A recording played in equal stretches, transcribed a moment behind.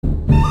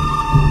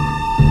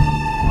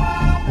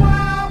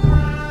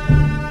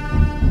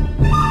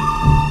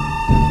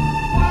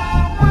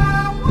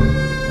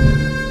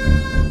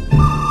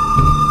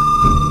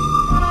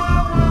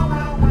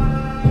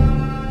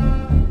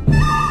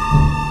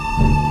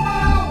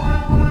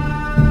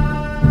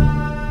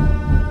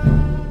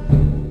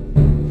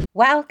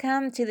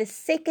Welcome to the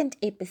second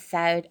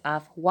episode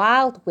of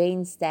Wild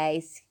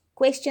Wednesdays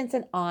Questions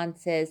and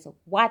Answers.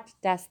 What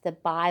does the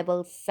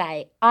Bible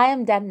say? I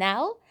am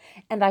Danelle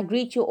and I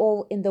greet you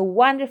all in the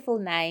wonderful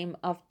name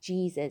of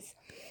Jesus.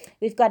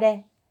 We've got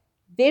a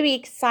very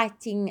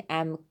exciting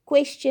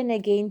question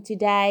again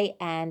today,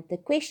 and the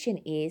question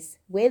is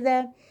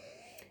whether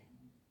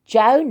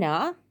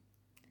Jonah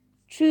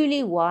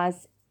truly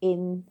was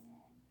in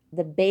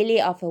the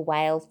belly of a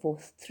whale for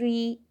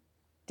 3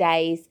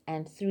 days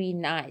and 3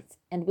 nights,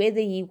 and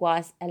whether he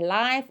was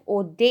alive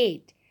or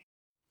dead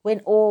when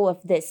all of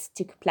this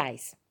took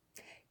place.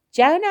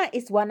 Jonah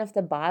is one of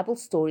the Bible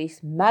stories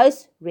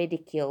most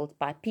ridiculed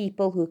by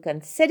people who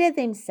consider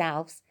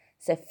themselves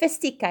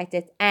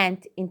sophisticated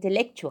and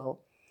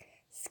intellectual.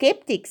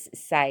 Skeptics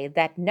say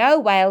that no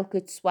whale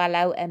could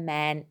swallow a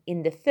man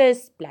in the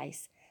first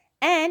place,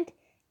 and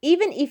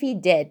even if he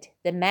did,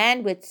 the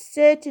man would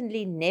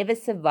certainly never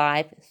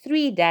survive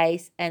 3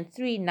 days and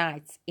 3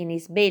 nights in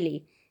his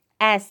belly,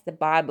 as the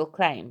Bible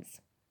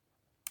claims.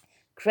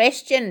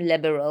 Christian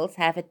liberals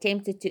have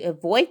attempted to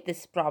avoid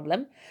this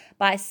problem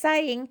by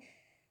saying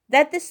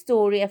that the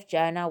story of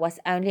Jonah was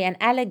only an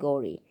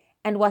allegory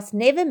and was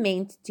never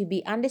meant to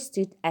be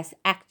understood as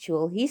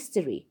actual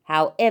history.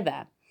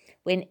 However,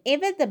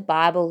 whenever the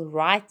Bible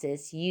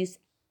writers use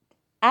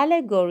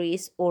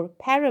allegories or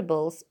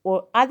parables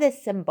or other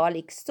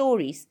symbolic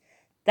stories,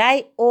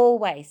 they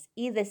always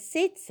either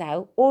said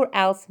so or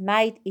else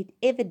made it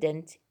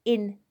evident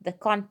in the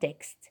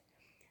context.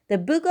 The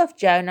book of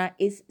Jonah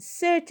is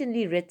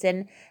certainly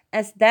written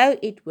as though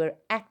it were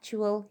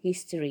actual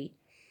history.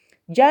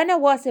 Jonah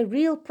was a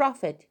real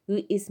prophet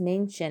who is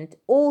mentioned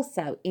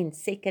also in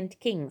 2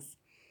 Kings.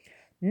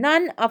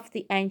 None of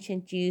the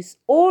ancient Jews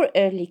or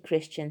early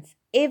Christians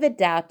ever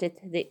doubted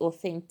the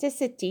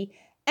authenticity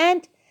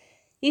and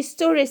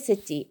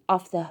historicity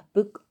of the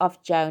book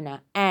of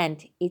Jonah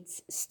and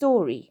its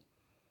story.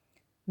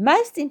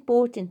 Most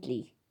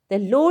importantly, the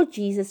Lord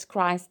Jesus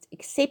Christ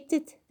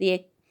accepted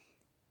the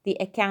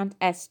account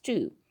as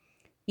true.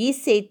 He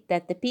said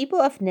that the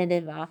people of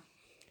Nineveh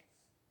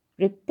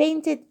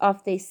repented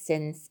of their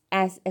sins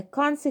as a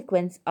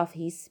consequence of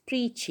his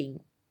preaching.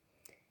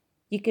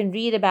 You can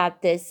read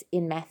about this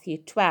in Matthew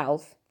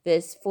 12,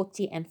 verse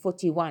 40 and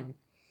 41.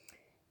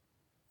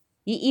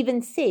 He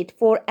even said,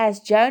 "For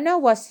as Jonah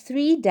was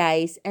 3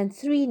 days and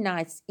 3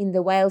 nights in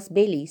the whale's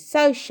belly,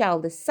 so shall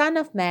the Son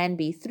of Man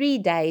be 3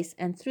 days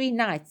and 3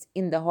 nights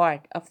in the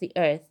heart of the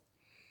earth."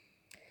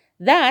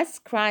 Thus,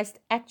 Christ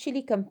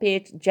actually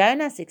compared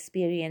Jonah's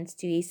experience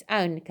to his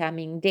own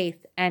coming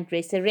death and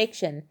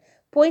resurrection,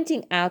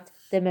 pointing out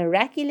the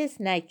miraculous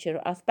nature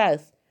of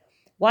both.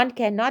 One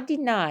cannot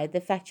deny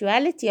the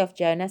factuality of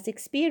Jonah's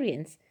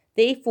experience.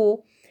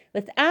 Therefore,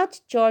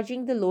 without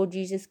charging the Lord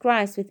Jesus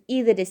Christ with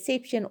either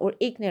deception or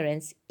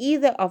ignorance,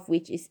 either of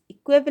which is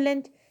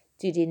equivalent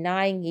to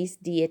denying his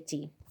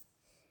deity.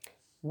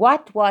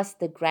 What was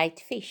the great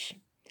fish?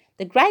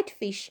 The great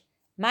fish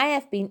may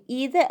have been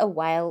either a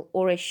whale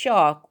or a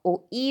shark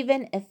or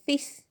even a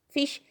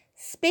fish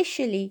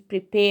specially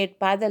prepared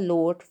by the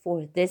Lord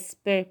for this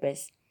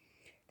purpose.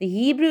 The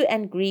Hebrew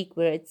and Greek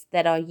words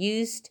that are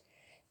used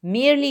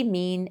merely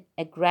mean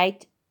a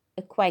great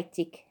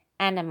aquatic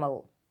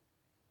animal.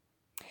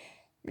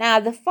 Now,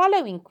 the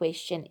following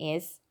question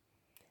is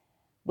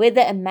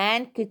whether a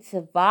man could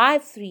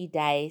survive 3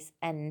 days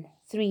and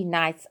 3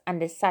 nights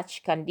under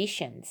such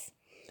conditions.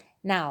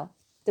 Now,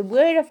 the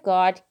Word of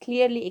God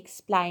clearly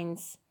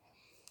explains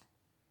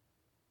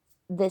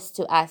this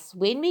to us.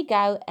 When we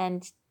go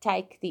and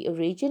take the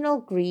original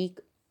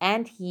Greek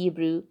and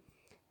Hebrew,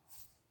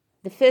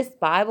 the first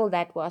Bible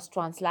that was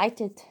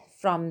translated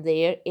from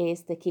there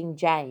is the King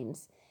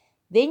James.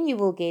 Then you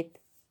will get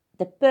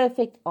the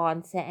perfect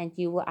answer and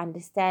you will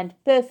understand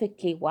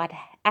perfectly what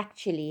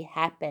actually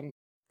happened.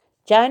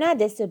 Jonah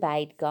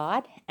disobeyed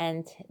God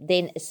and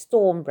then a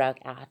storm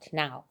broke out.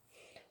 Now,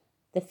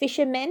 the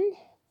fishermen,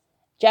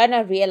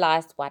 Jonah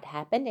realized what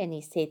happened and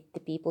he said the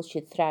people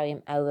should throw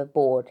him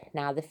overboard.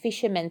 Now, the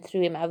fishermen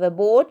threw him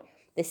overboard.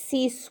 The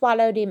sea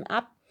swallowed him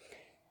up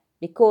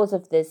because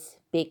of this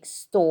big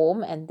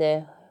storm and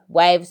the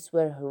waves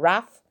were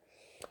rough.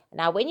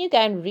 Now, when you go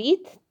and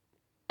read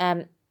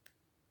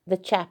the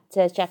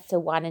chapter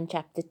 1 and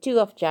chapter 2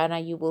 of Jonah,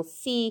 you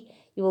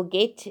will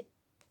get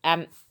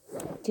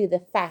to the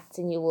facts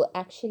and you will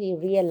actually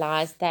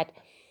realize that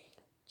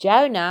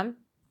Jonah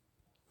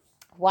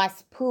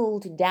was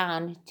pulled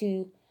down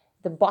to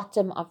the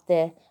bottom of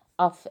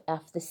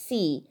the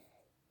sea,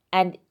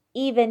 and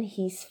even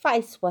his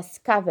face was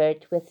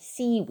covered with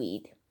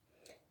seaweed.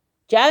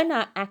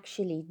 Jonah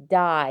actually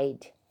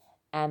died.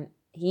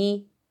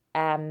 He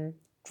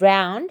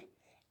drowned,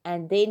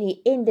 and then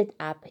he ended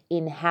up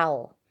in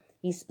hell.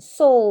 His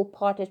soul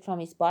parted from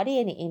his body,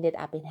 and he ended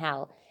up in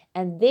hell.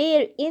 And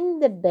there, in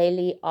the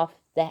belly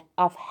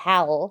of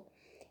hell,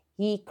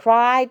 he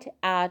cried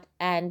out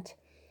and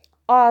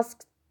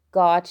asked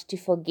God to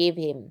forgive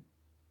him.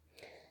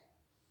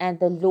 And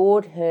the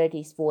Lord heard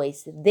his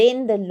voice.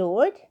 Then the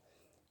Lord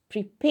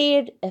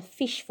prepared a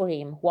fish for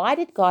him. Why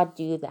did God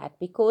do that?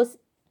 Because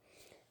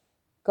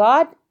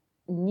God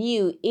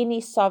knew in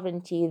his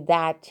sovereignty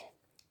that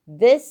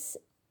this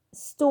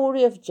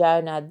story of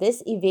Jonah,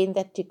 this event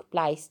that took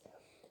place,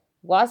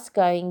 was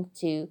going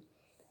to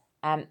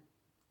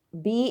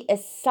be a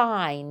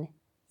sign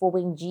for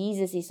when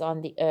Jesus is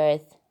on the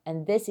earth.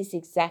 And this is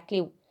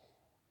exactly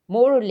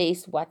more or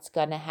less what's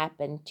going to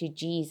happen to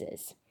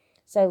Jesus.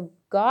 So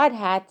God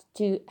had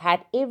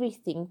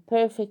everything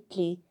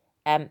perfectly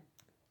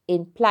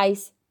in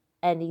place,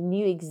 and he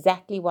knew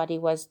exactly what he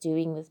was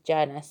doing with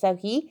Jonah. So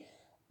he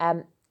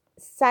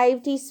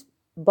saved his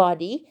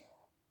body.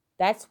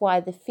 That's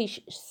why the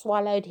fish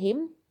swallowed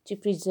him, to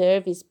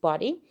preserve his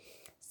body,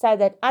 so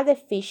that other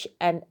fish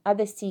and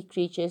other sea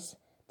creatures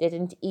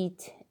didn't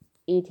eat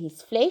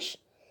his flesh.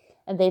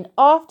 And then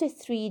after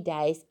 3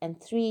 days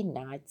and 3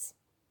 nights,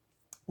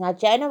 now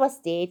Jonah was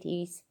dead,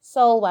 his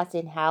soul was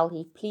in hell,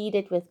 he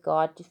pleaded with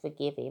God to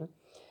forgive him.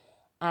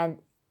 And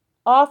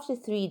after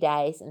 3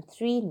 days and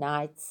 3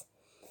 nights,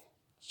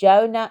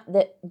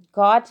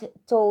 God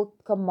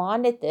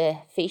commanded the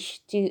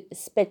fish to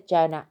spit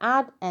Jonah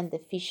out, and the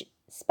fish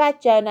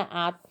spat Jonah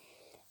out,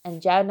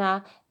 and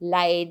Jonah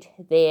laid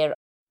there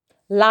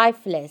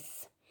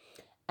lifeless.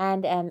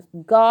 And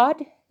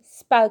God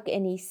spoke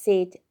and he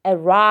said,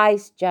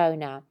 "Arise,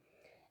 Jonah."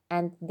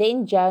 And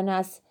then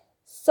Jonah's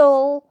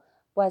soul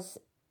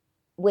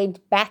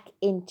went back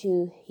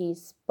into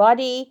his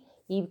body.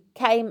 He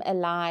came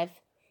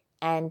alive,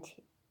 and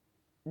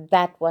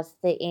that was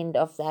the end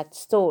of that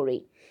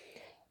story.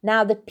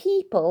 Now the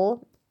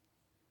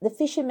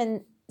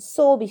fishermen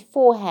saw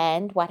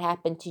beforehand what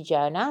happened to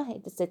Jonah.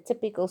 It is a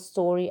typical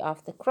story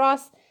of the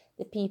cross.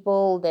 The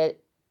people, the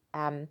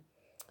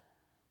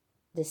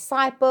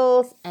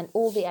disciples and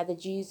all the other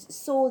Jews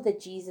saw that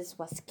Jesus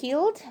was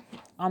killed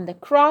on the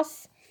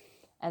cross.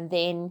 And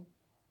then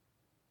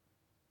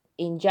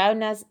in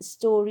Jonah's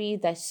story,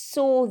 they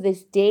saw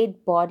this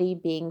dead body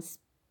being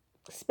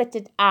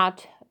spitted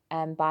out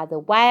by the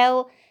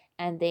whale,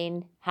 and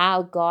then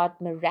how God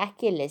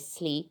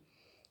miraculously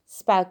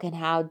spoke and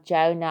how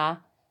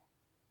Jonah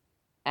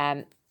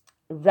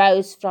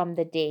rose from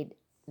the dead.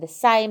 The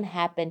same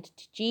happened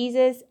to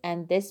Jesus,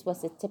 and this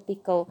was a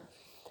typical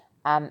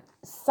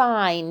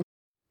sign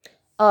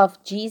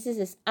of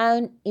Jesus'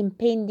 own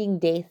impending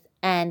death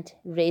and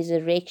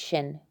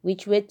resurrection,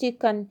 which were to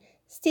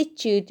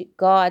constitute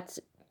God's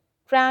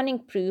crowning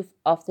proof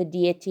of the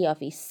deity of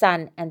his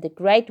Son and the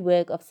great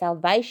work of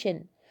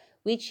salvation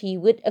which he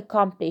would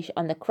accomplish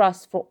on the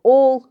cross for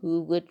all who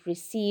would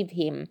receive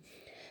him.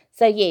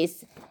 So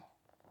yes,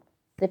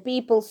 the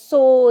people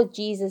saw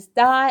Jesus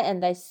die,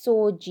 and they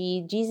saw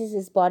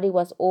Jesus' body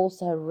was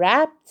also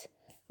wrapped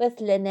with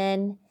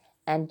linen,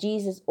 and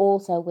Jesus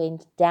also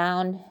went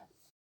down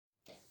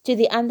to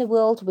the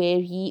underworld, where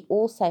he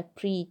also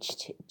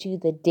preached to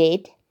the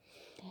dead.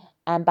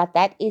 But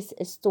that is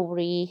a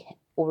story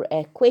or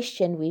a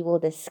question we will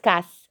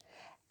discuss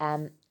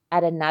at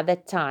another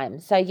time.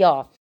 So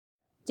yeah,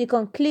 to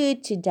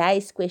conclude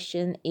today's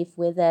question, if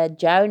whether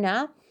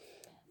Jonah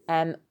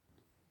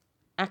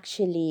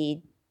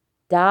actually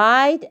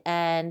died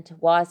and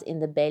was in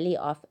the belly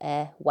of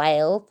a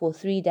whale for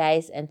 3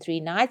 days and 3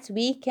 nights,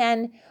 we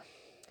can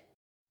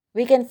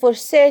for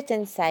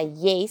certain say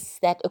yes,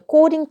 that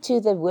according to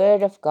the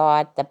word of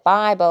God, the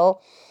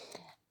Bible,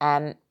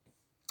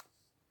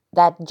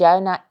 that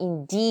Jonah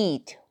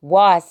indeed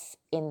was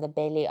in the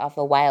belly of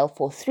a whale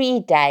for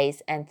 3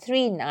 days and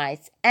 3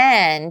 nights,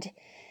 and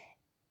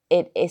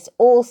it is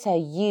also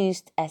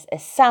used as a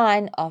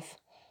sign of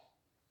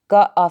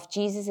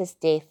Jesus'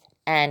 death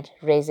and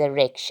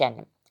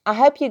resurrection. I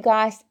hope you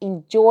guys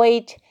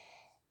enjoyed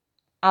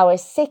our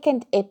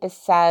second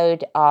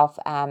episode of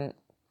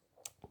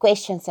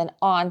questions and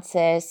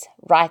answers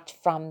right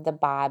from the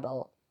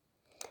Bible.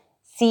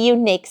 See you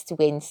next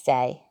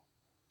Wednesday.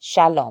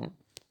 Shalom.